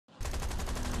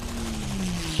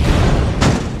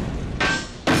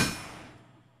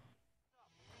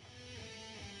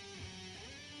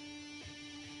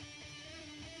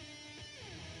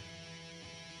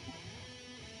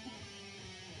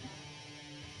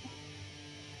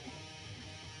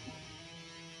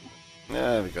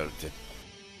No, we got a tip.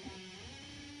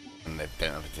 And they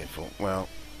don't have a default. Well,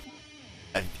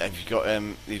 have you got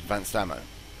the advanced ammo?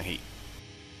 Heat?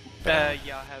 Yeah,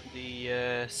 I have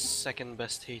the second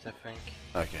best heat, I think.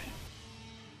 Okay.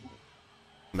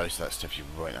 Most of that stuff you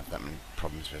won't have that many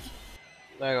problems with.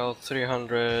 I got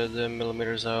 300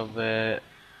 millimeters of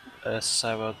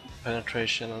sabot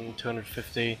penetration and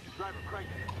 250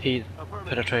 heat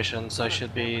penetration, so I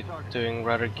should be doing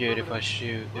rather good if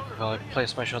I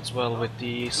place my shots well with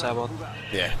the sabot.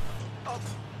 Yeah.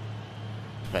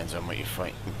 Depends on what you're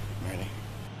fighting, really.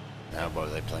 How well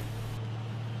they play.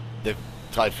 The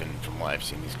Typhon, from what I've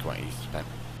seen, is quite easy to spend.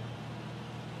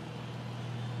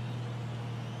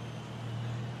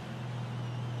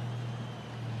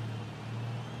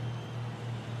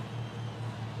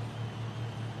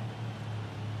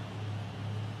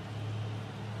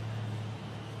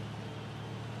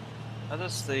 How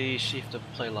does the Chieftain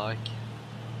play like?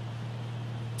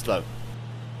 Slow.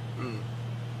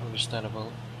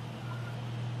 Understandable.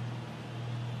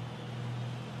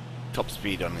 Top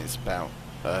speed on it is about,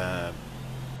 I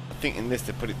think in this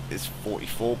they put it as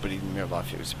 44, but in real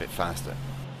life it was a bit faster.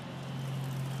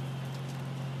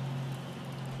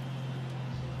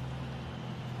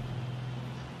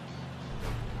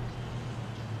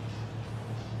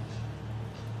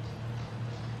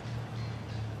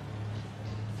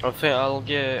 I think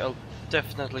I'll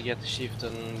definitely get the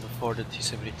Chieftain before the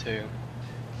T-72.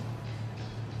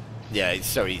 Yeah, it's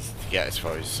so easy to get as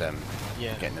far as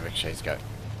Yeah. getting the ricochets go.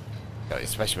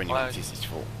 Especially when you got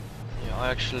T-64. Yeah,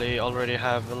 I actually already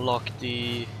have unlocked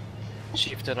the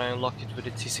Chieftain. I unlocked it with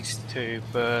the T-62,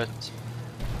 but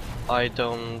I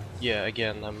don't. Yeah,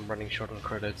 again, I'm running short on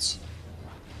credits.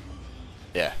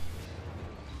 Yeah.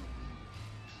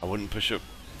 I wouldn't push up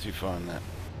too far on that.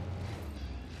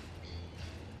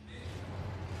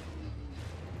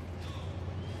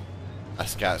 Our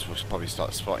scouts will probably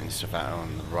start spotting stuff out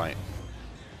on the right.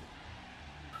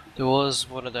 There was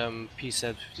one of them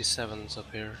PZ-57s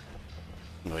up here.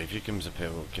 Well, if he comes up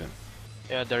here, we'll kill him.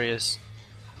 Yeah, there he is.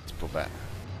 Let's pull back.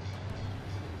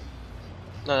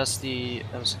 No, that's the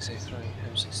M6A3,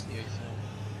 M68.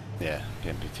 Yeah,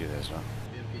 PMP2 there as well.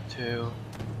 PMP2.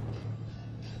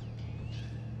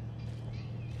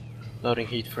 Loading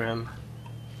heat for him.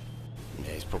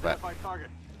 Yeah, he's pulled back.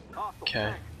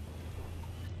 Okay.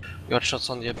 Got shots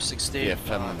on the M60. Yeah,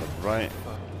 FM on the right.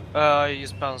 I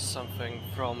just bounced something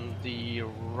from the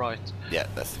right. Yeah,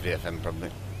 that's the VFM probably.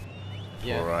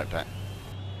 Yeah. All right, back.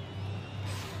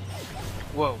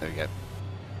 Whoa. There we go.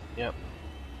 Yep.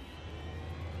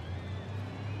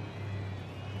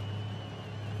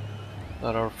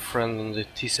 Let our friend on the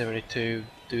T-72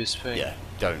 do his thing. Yeah,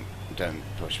 don't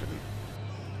push with him.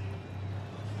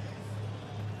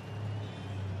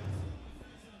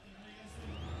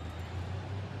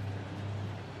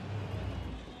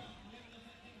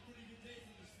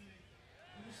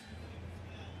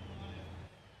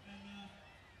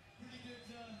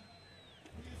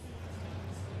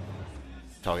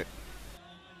 Target.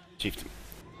 Chieftain.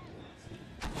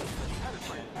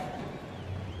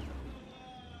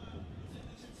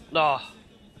 Ah!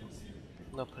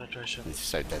 No penetration. This is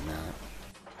so dead now.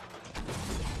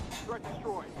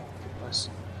 Nice.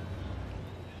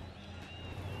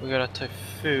 We got a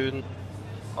Typhoon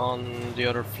on the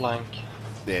other flank.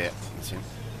 Yeah, that's him.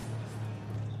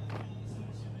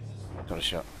 Got a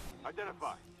shot.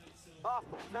 Identify.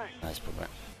 Nice pullback.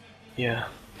 Yeah.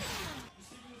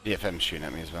 VFM's shooting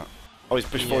at me as well. Oh, he's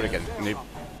pushed forward again. Noob.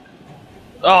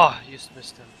 Ah! You just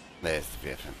missed him. There's the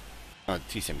VFM. Oh,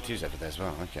 T-72's over there as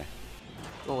well, okay.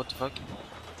 Oh, what the fuck?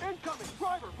 Incoming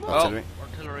driver. Artillery. Oh,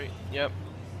 artillery. Yep.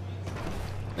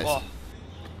 Missed. Oh.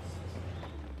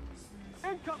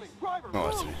 Incoming driver. Oh,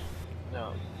 artillery.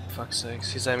 No. Fuck's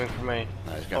sakes. He's aiming for me.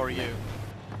 No, he's going Or for me. you.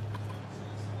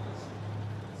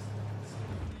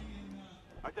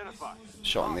 Identify.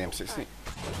 Shot on the M60.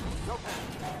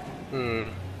 Hmm.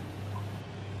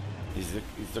 He's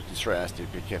looking straight at us, dude.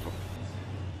 Be careful.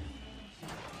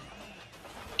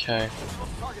 Okay.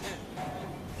 Target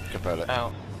hit. Kappa.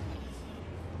 Out.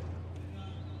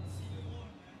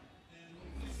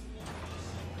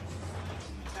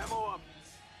 Ammo up.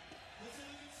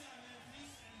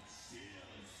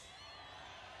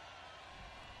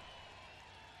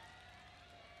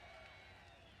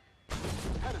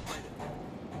 Penetrated.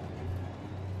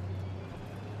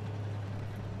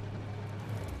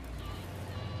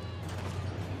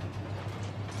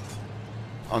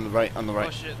 On the right, on the Oh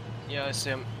right. shit. Yeah, I see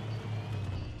him.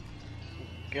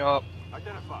 Go up.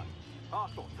 Identify.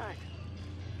 Hostile tank.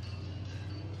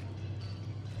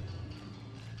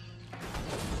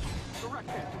 Direct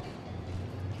hit.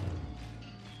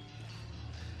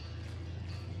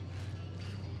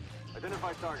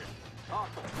 Identify target.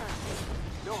 Hostile. Tank.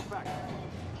 No effect.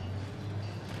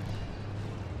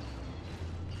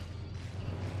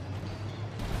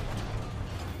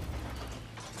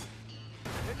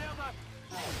 Hit nailed that.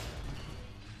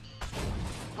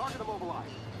 Target immobilized.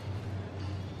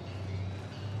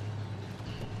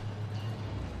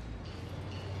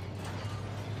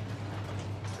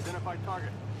 Identify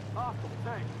target. Hostile.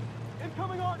 Tank.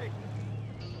 Incoming Arnie.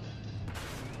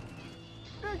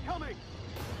 Incoming!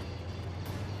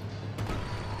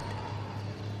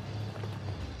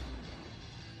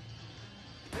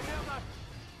 They nailed that!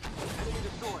 Enemy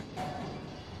destroyed!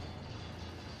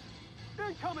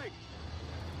 Incoming!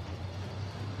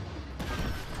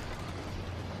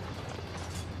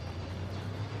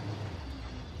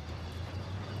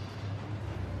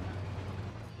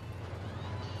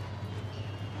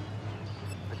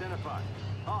 Identified.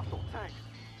 Hostile tank.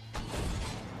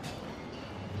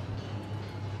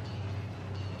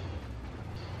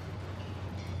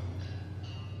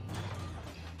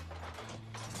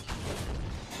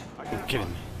 You're kidding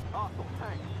me. Hostile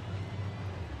tank.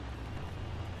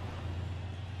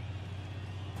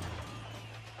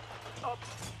 Up.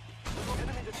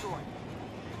 Enemy destroyed.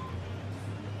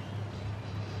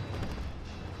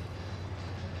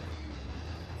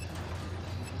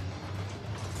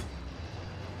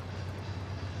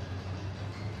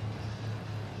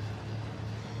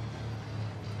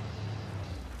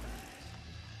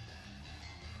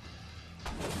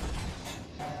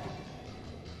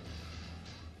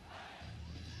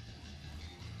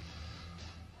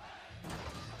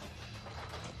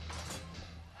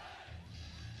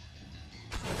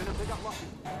 They got lucky.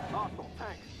 Hostile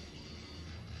tank.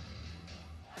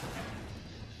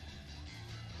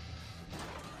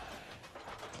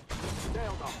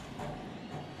 Nailed them.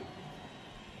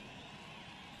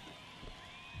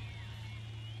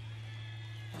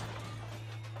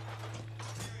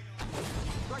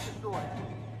 Strike destroyed.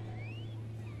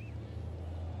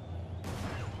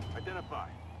 Identify.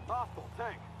 Hostile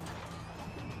tank.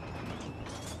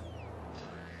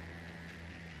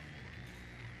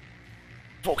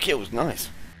 4 kills, nice.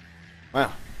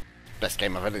 Wow. Best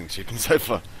game I've had in Chieftain so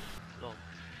far. Lol.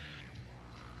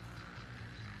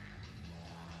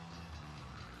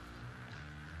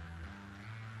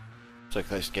 So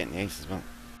close to getting the ace as well.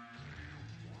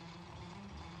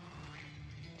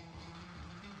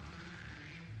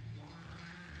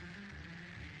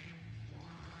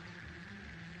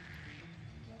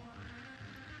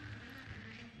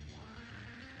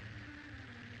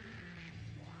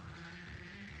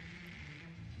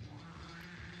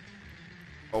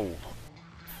 Oh,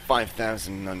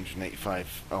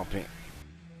 5,985 RP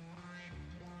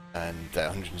and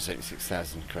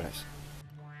 176,000 credits.